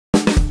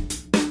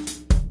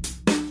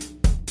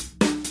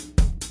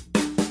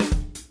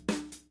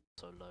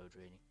good,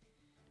 really.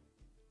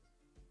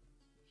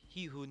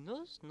 He who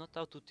knows not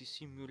how to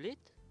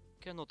dissimulate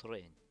cannot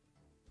reign.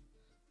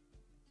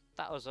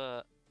 That was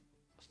a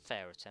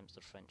fair attempt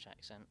at a French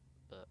accent,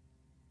 but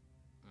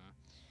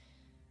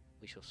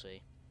we shall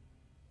see.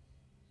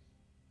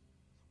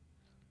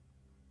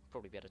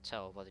 Probably be able to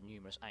tell by the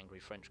numerous angry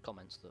French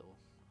comments that will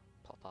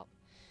pop up.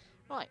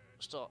 Right,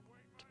 start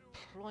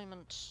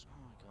deployment. Oh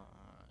my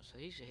god! So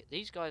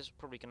these guys are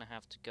probably going to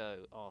have to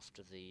go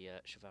after the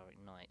chivalric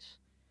knights,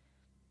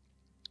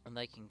 and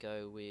they can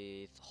go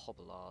with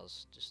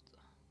hobblars. Just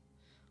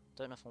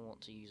don't know if I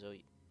want to use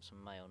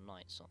some mailed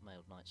knights on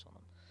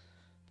them,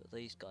 but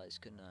these guys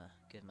can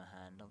give them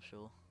a hand, I'm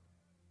sure,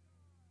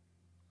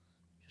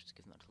 just to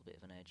give them that little bit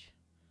of an edge.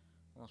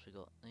 What else we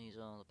got? These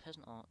are the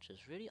peasant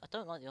archers. Really, I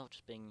don't like the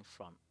archers being in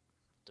front.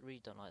 I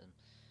really don't like them.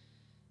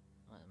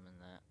 I like them in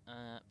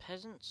there.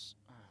 Peasants.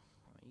 Oh,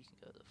 right, you can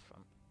go at the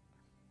front.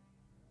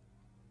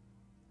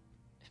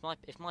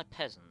 If my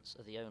peasants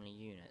are the only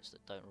units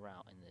that don't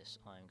rout in this,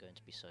 I am going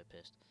to be so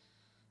pissed.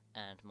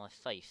 And my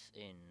faith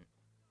in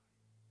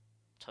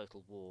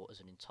Total War as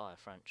an entire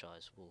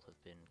franchise will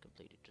have been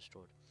completely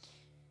destroyed.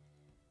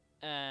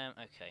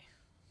 Okay.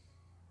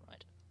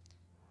 Right.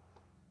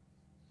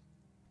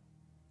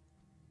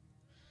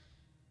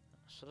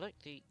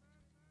 Select the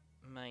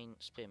main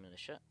spear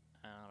militia,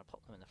 and I'll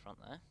pop them in the front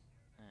there,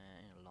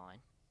 in a line.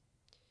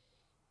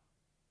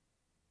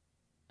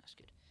 That's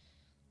good.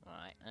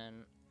 Alright,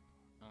 and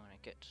I'm going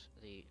to get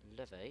the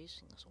levies, I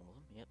think that's all of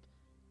them, yep.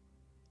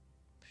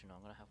 So now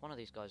I'm going to have one of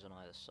these guys on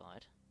either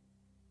side.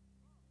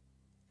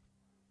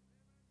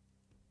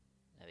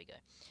 There we go.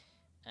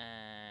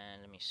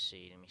 And let me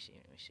see.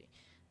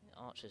 The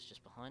archer's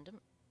just behind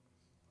him.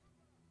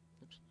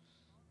 Oops.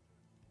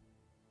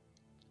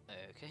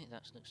 Okay,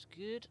 that looks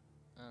good.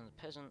 And the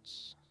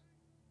peasants.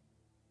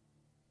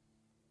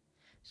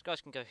 These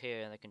guys can go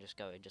here, and they can just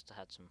go in just to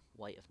add some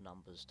weight of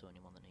numbers to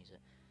anyone that needs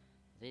it.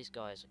 These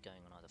guys are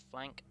going on either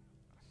flank.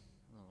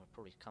 They'll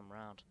probably come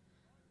round.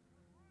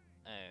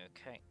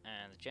 Okay,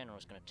 and the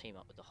general's going to team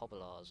up with the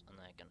hobblars, and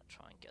they're going to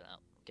try and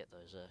get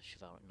those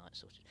chivalric knights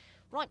sorted.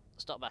 Right,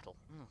 start battle.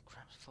 Oh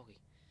crap, it's foggy.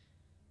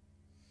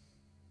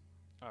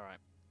 All right.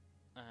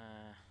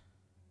 I'm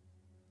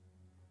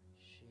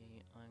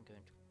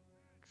going to.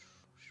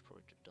 Should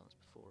probably have done this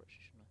before,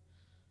 actually, shouldn't I?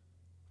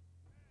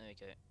 There we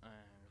go.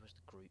 And where's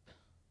the group?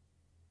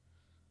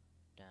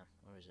 Damn,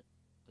 where is it?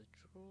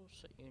 Withdraw,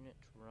 set unit,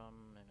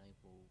 run,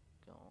 enable,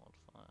 guard,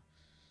 fire.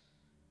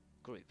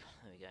 Group,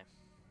 there we go.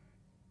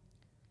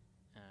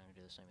 And I'm going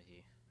to do the same with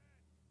you.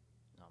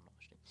 No, I'm not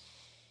actually.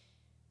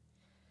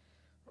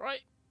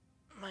 Right,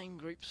 main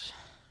groups,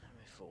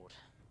 move forward.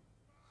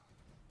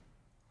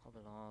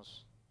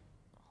 Hobblars,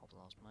 not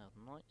hobblars, mailed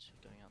knights,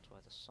 going out to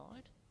either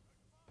side.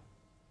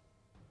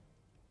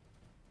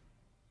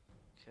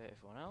 Okay,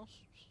 everyone else.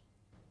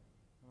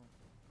 Oh,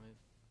 move.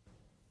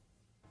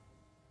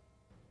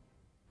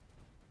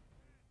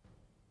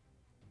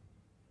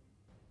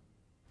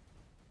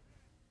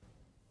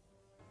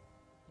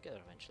 We'll get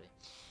there eventually.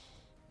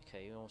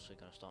 Okay, you're also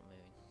going to start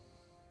moving.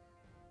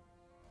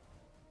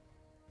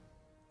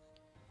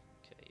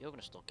 Okay, you're going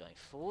to start going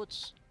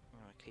forwards. I'm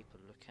going to keep a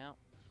lookout.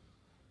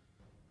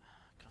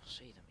 Can't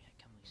see them yet,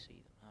 can we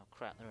see them? Oh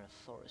crap, they're in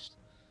a forest.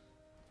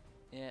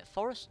 Yeah,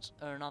 forests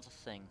are another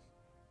thing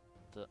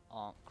that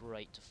aren't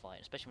great to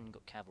fight, especially when you've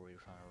got cavalry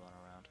trying to run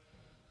around.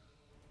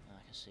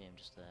 I can see him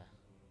just there.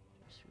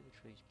 Just through the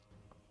trees.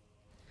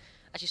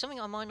 Actually, something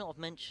I might not have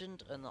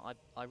mentioned, and that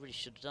I really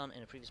should have done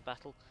in a previous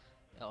battle,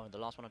 or the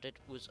last one I did,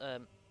 was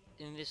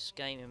in this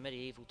game, in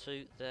Medieval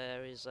 2,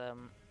 there is a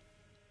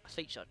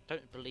feature I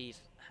don't believe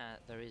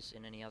there is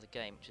in any other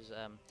game, which is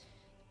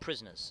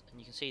prisoners,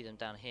 and you can see them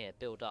down here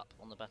build up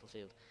on the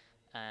battlefield,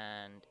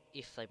 and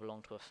if they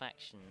belong to a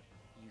faction,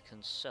 you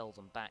can sell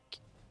them back.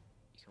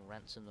 You can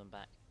ransom them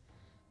back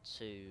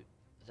to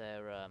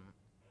their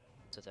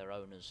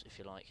owners, if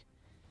you like.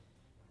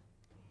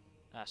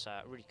 That's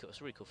really cool. It's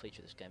a really cool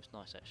feature of this game. It's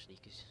nice actually,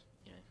 because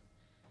you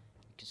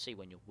can see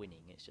when you're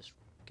winning. It's just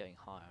going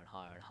higher and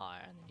higher and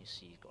higher, and then you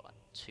see you've got like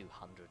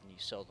 200, and you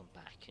sell them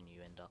back, and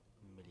you end up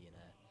a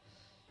millionaire.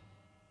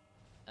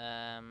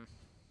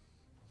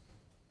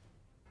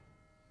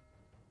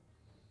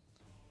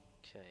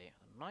 Okay,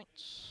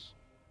 knights.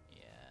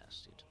 Yeah,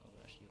 dude.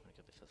 Oh, actually, you're going to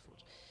go a bit further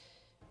forwards.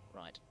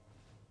 Right.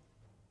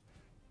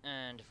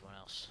 And everyone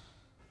else.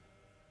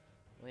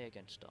 We are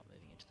going to start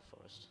moving into the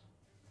forest.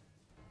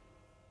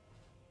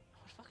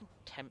 What if I can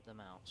tempt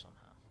them out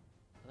somehow?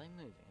 Are they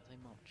moving? Are they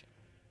marching?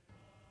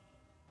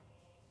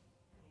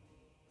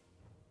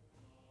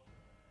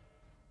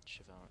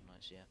 Chivalric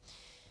knights, yeah.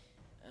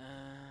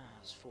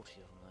 There's 40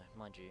 of them though,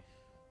 mind you.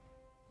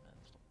 No,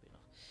 that's not good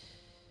enough.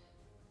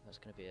 That's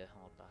going to be a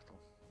hard battle,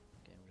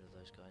 getting rid of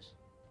those guys.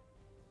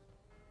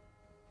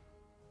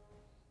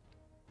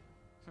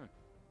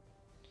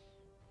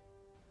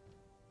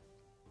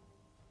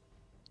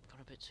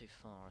 Gone a bit too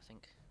far, I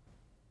think.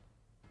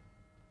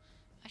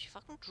 Actually, if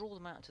I can draw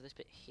them out to this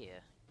bit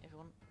here,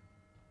 everyone,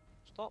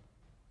 stop.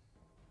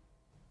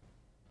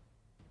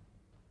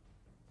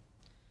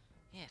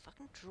 Yeah, Yeah, if I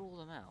can draw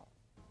them out,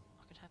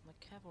 I can have my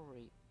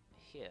cavalry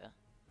here,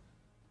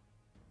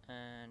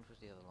 and where's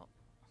the other lot?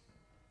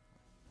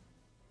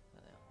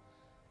 There they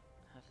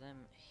are. Have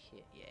them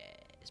here.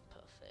 Yeah, it's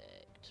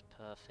perfect.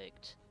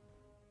 Perfect.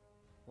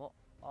 What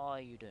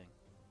are you doing?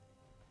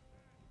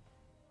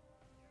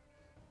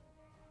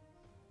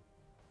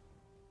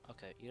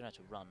 Okay, you're gonna have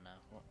to run now.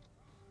 What?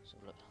 So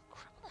look. Oh,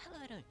 crap, what the hell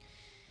are they doing?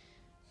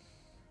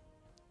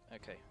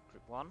 Okay,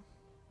 group 1.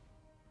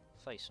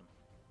 Face them.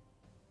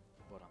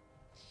 Well done.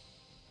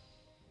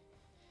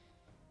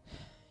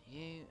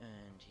 You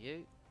and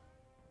you.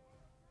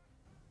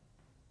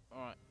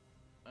 Alright.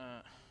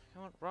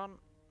 Come on, run.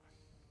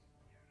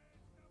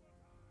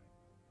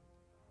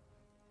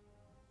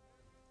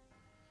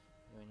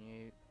 You and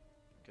you.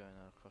 Going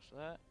across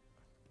there.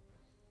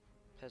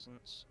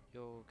 Peasants,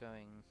 you're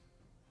going...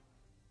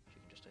 You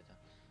can just stay there.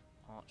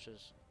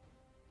 Archers.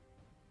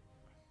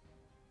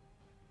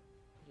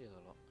 The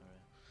other lot. There we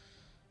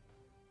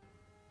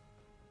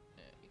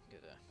are. Yeah, you can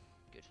go there.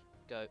 Good.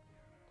 Go.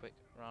 Quick,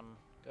 run.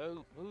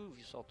 Go. Move,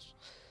 you sods.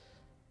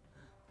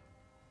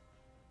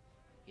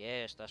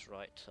 Yes, that's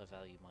right. I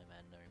value my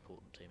men. They're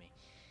important to me.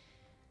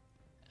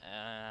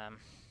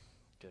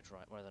 Good,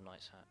 right. Where are the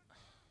knights at?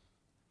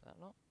 That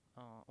lot?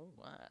 Oh,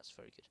 that's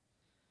very good.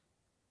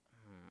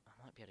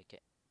 I might be able to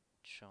get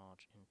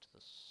charge into the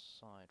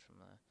side from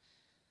there.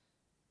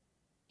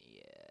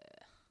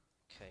 Yeah.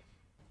 Okay.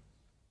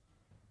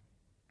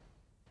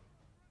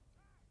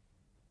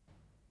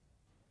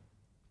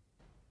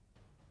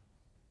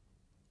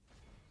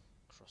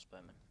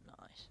 Crossbowmen.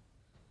 Nice.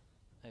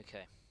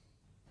 Okay.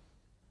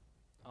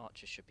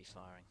 Archers should be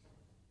firing.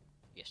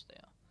 Yes, they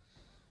are.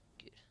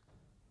 Good.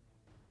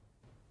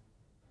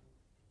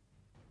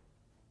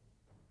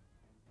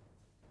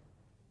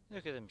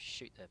 Look at them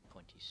shoot their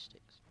pointy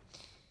sticks.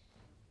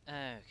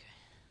 Okay.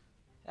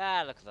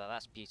 Ah, look at that.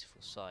 That's a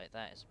beautiful sight.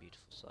 That is a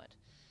beautiful sight.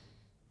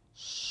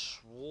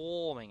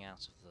 Swarming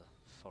out of the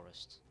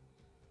forest.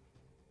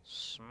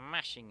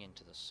 Smashing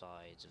into the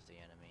sides of the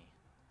enemy.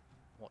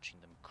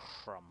 Watching them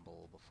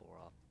crumble before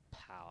our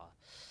power.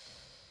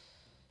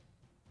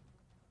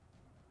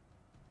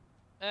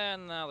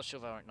 And now the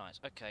chivalric knights.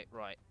 Okay,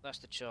 right. That's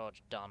the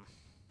charge done.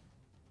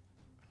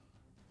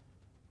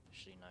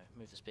 Actually, no.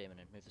 Move the spearmen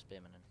in. Move the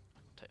spearmen in.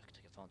 I can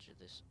take advantage of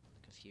this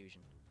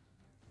confusion.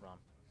 Run.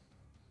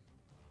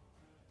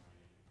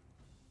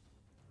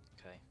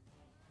 Okay.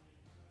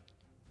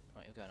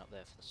 Right, you're going up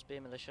there for the spear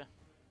militia.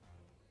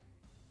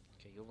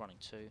 Okay, you're running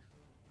too.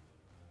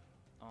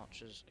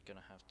 Archers are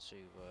going to have to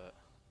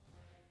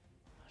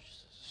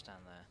just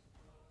stand there.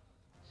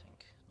 I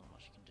think not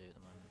much you can do at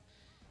the moment.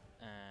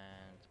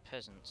 And the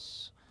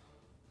peasants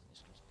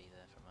just going to be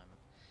there for a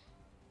moment.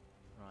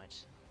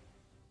 Right.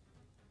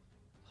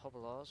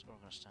 Hobblars are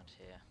going to stand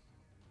here.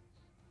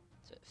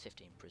 So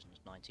 15 prisoners,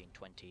 19,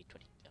 20,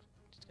 20. Oh,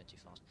 it's going too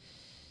fast.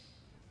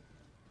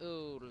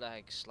 Oh,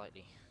 lag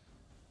slightly.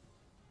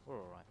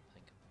 We're alright, I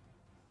think.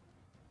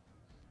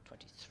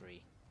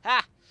 23.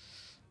 Ha!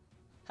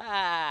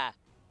 Ha!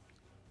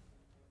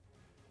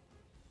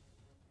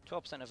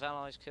 12% of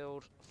allies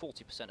killed,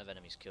 40% of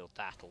enemies killed.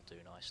 That'll do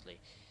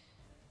nicely.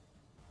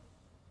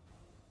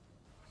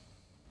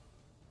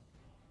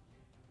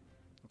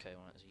 Okay,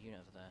 well, there's a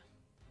unit over there.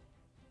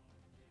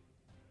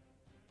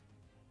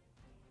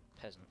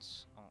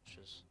 Peasants,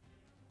 archers.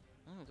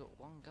 Oh, we've got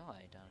one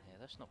guy down here.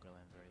 That's not going to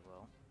end very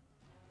well.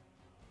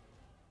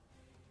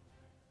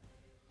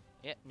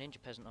 Yep,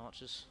 ninja peasant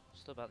archers.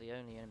 Still about the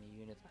only enemy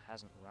unit that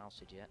hasn't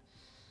routed yet.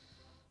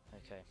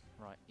 Okay,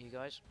 right, you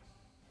guys.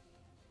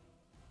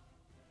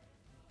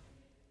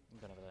 I'm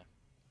going over there.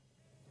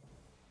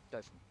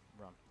 Go for them.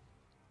 Run.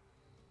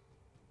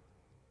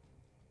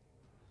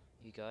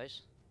 You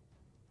guys,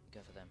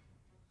 go for them.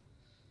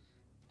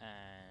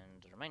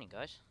 And the remaining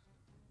guys,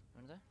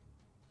 are there?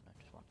 No,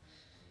 just one.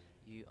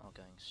 You are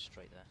going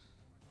straight there.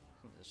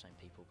 I think they're the same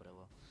people, but oh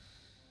well.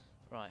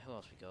 Right, who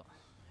else we got?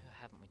 Who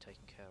haven't we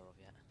taken care of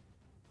yet?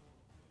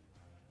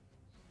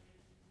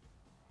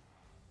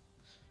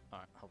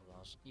 Alright,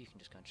 Hobblars, you can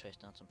just go and chase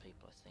down some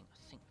people, I think.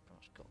 I think we've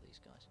pretty much got these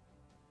guys.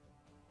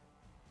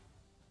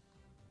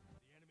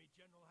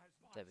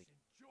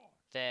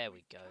 There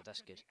we go,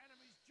 that's good.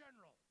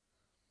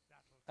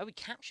 Oh, we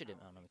captured him.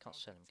 Oh no, we can't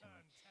sell him, can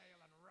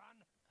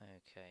we?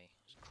 Okay,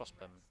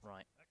 crossbowmen,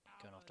 right,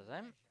 going after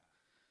them.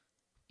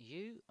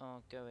 You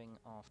are going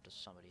after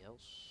somebody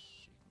else.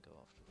 You can go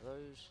after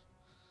those.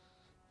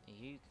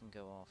 You can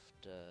go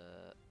after...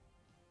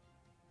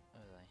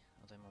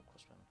 Are they more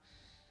crossbowmen?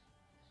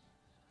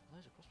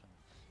 Those are crossbowmen.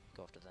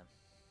 Go after them.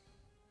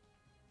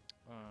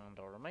 And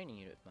our remaining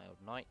unit of mailed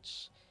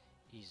knights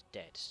is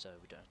dead, so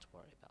we don't have to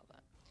worry about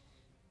that.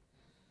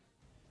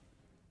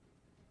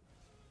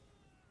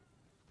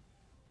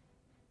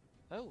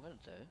 Oh,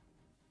 hello.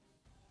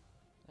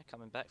 They're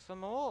coming back for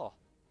more.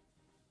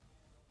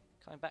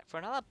 Coming back for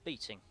another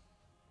beating.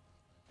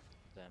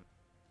 Them.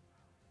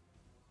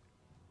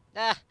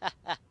 Ah ha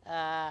ha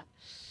ha.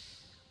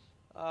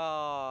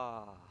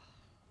 Oh.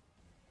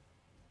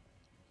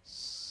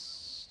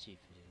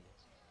 Stupid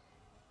idiots.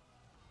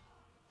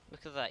 Look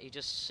Look at that, you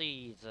just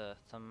see the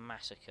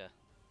massacre.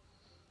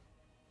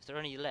 Is there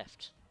any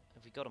left?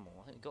 Have we got them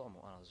all? I think we got them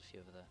all. Oh, there's a few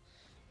over there.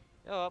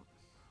 Go up.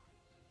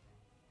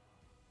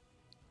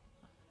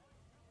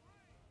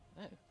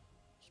 Oh,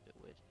 it's a bit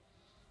weird.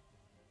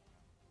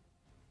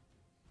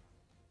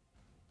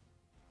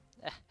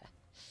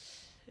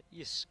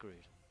 You're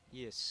screwed.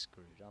 You're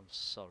screwed. I'm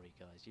sorry,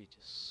 guys. You're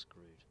just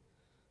screwed.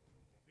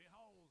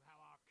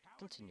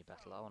 Continue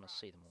battle. I want to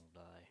see them all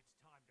die.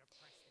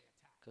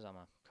 Because I'm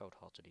a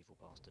cold-hearted evil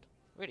bastard.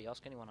 Really,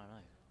 ask anyone I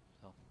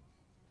know.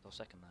 They'll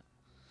second that.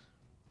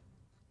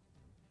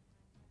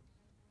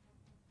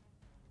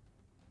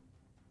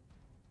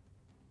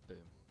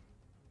 Boom.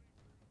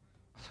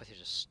 I thought they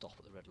just stop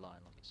at the red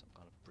line like it's some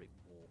kind of brick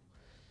wall.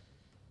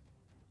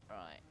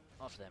 Right,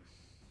 after them.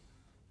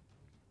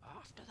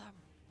 After them!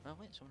 Oh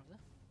wait, someone over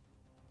there.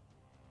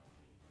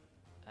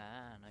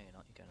 Ah, no you're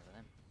not, you're going over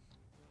them.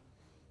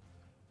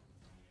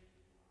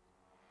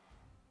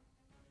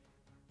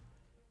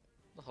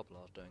 The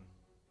Hobblar's doing.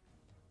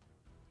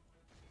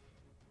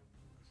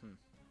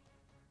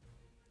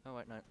 Oh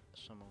wait, no,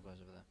 some more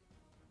guys over there.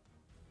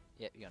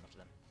 Yep, you're going after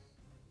them.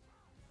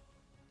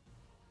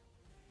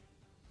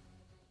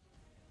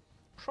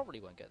 Probably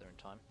won't get there in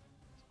time.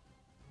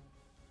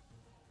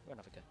 We'll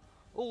have a go.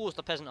 Oh, it's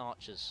the peasant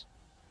archers.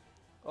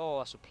 Oh,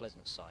 that's a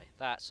pleasant sight.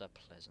 That's a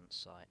pleasant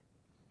sight.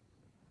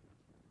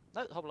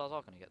 No, the Hobblars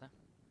are going to get there.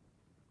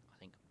 I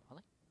think. Are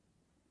they?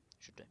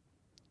 Should do.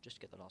 Just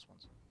to get the last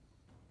ones.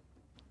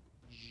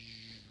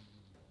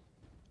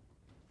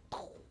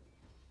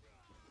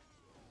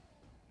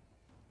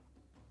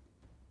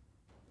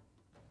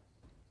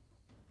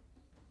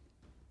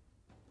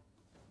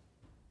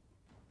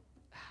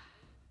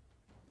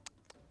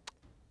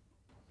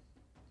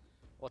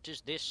 What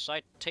is this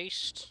I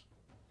taste?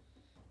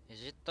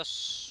 Is it the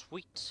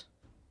sweet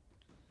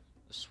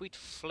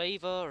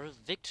flavour of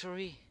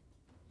victory?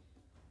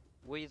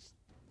 With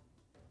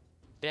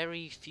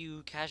very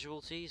few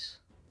casualties?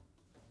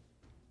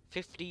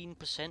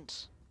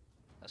 15%?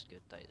 That's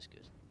good, that is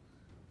good.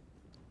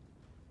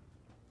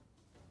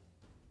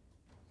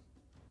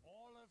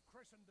 All of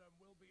Christendom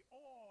will be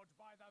awed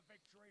by the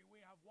victory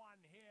we have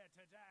won here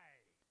today.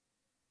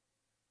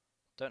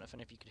 Don't know if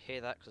any of you could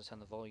hear that because I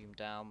turned the volume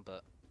down,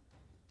 but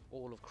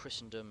all of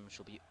Christendom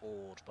shall be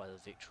awed by the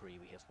victory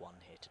we have won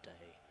here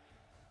today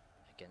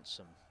against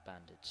some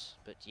bandits.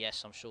 But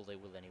yes, I'm sure they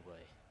will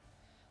anyway.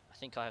 I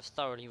think I have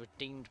thoroughly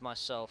redeemed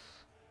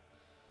myself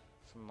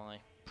from my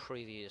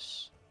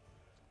previous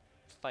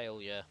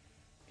failure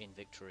in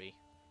victory.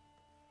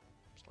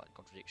 Slightly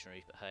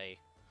contradictory, but hey.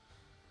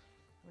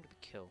 How many did we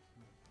kill?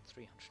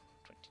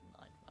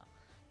 329. Wow.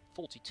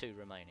 42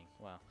 remaining.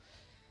 Wow.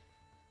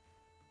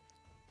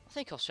 I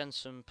think I'll send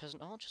some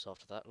peasant archers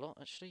after that lot,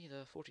 actually.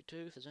 The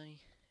 42, if there's any.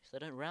 If they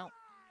don't rout,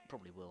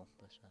 probably will.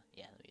 But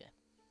yeah, there we go.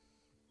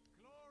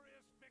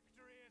 Glorious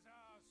victory is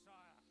ours,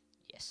 sire.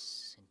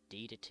 Yes,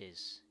 indeed it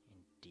is.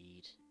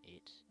 Indeed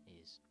it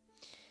is.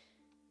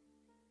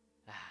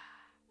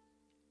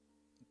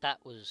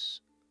 That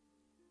was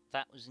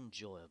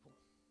enjoyable.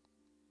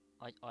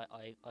 I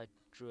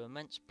drew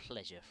immense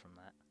pleasure from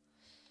that.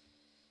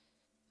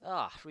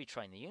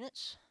 Retrain the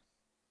units.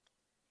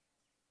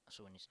 That's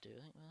all we need to do,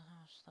 I think,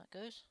 as that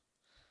goes.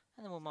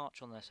 And then we'll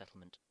march on their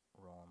settlement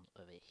on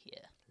over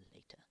here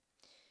later.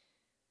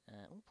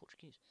 Oh,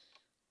 Portuguese.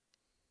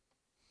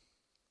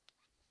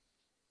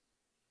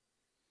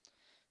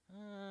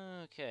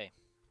 Okay.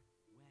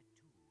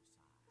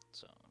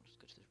 So, I'll just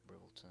go to this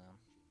Breville town.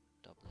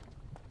 Dublin.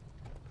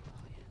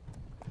 Oh, yeah.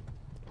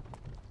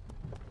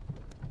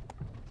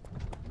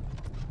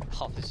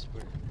 Oh, this is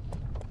brilliant.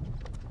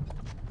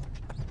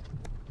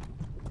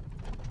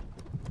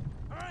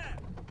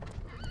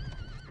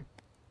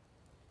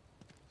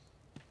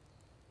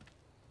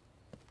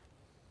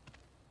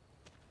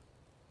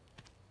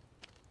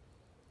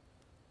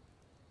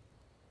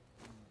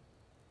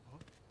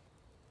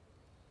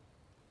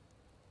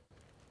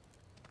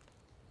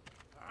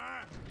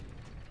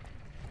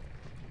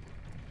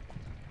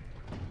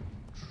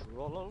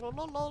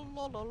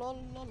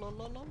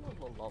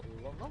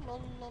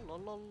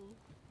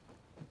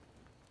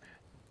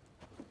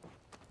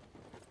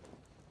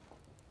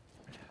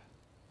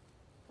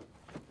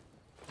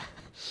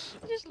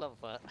 I just love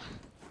that.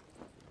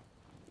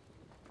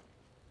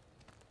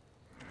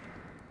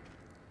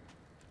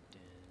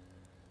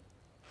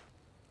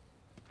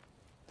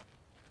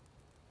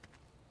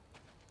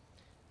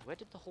 Where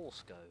did the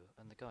horse go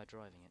and the guy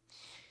driving it?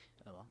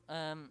 Oh well.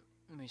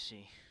 Let me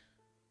see.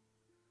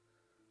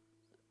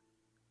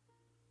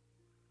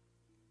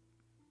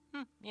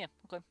 Yeah,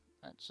 okay.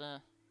 That's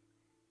not...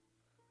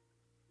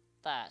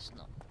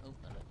 Oh,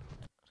 no, look.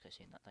 Okay,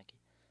 seeing that, thank you.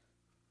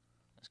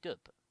 That's good,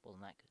 but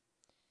wasn't that good.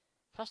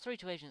 +3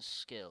 to agent's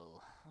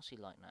skill. What's he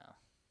like now?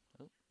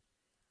 Oh.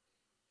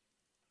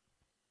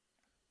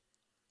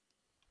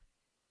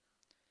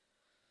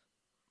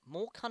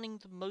 More cunning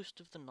than most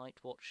of the Night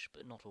Watch,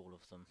 but not all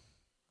of them.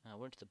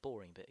 We're into the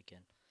boring bit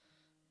again.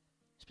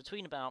 It's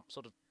between about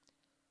sort of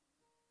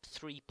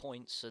 3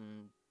 points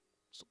and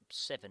sort of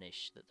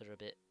 7-ish that they're a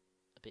bit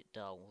bit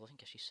dull. Well, I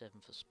think actually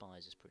 7 for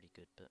spies is pretty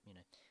good, but, you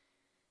know.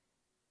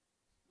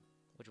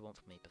 What do you want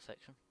from me?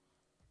 Perfection?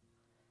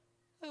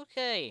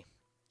 Okay.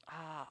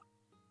 I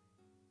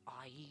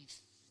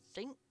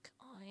think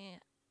I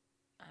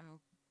am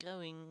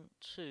going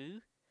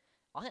to...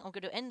 I think I'm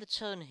going to end the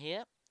turn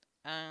here,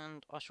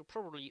 and I shall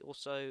probably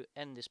also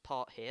end this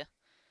part here.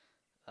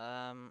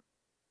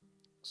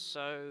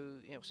 So,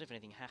 yeah, we'll see if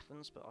anything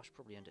happens, but I should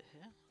probably end it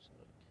here. So,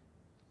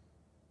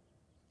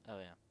 oh,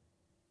 yeah.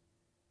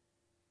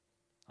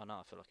 Oh, no,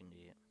 I feel like an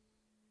idiot.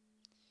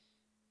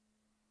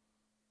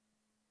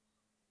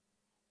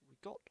 We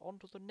got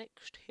onto the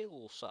next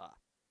hill, sir.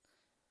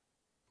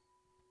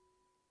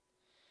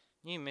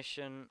 New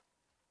mission.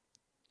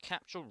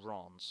 Capture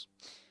Rons.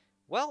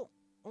 Well,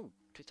 oh,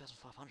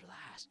 2,500,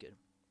 that's good.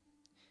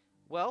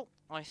 Well,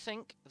 I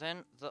think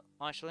then that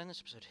I shall end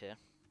this episode here.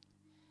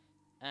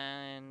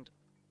 And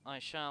I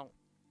shall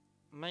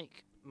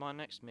make my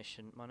next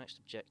mission, my next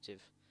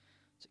objective,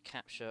 to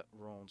capture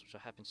Rons, which I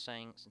have been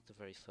saying since the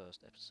very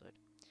first episode.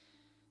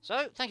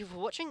 So, thank you for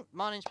watching.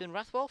 My name's been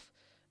Rathwulf.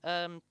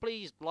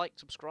 Please like,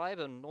 subscribe,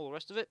 and all the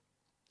rest of it.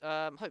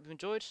 Hope you've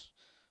enjoyed.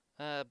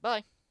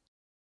 Bye.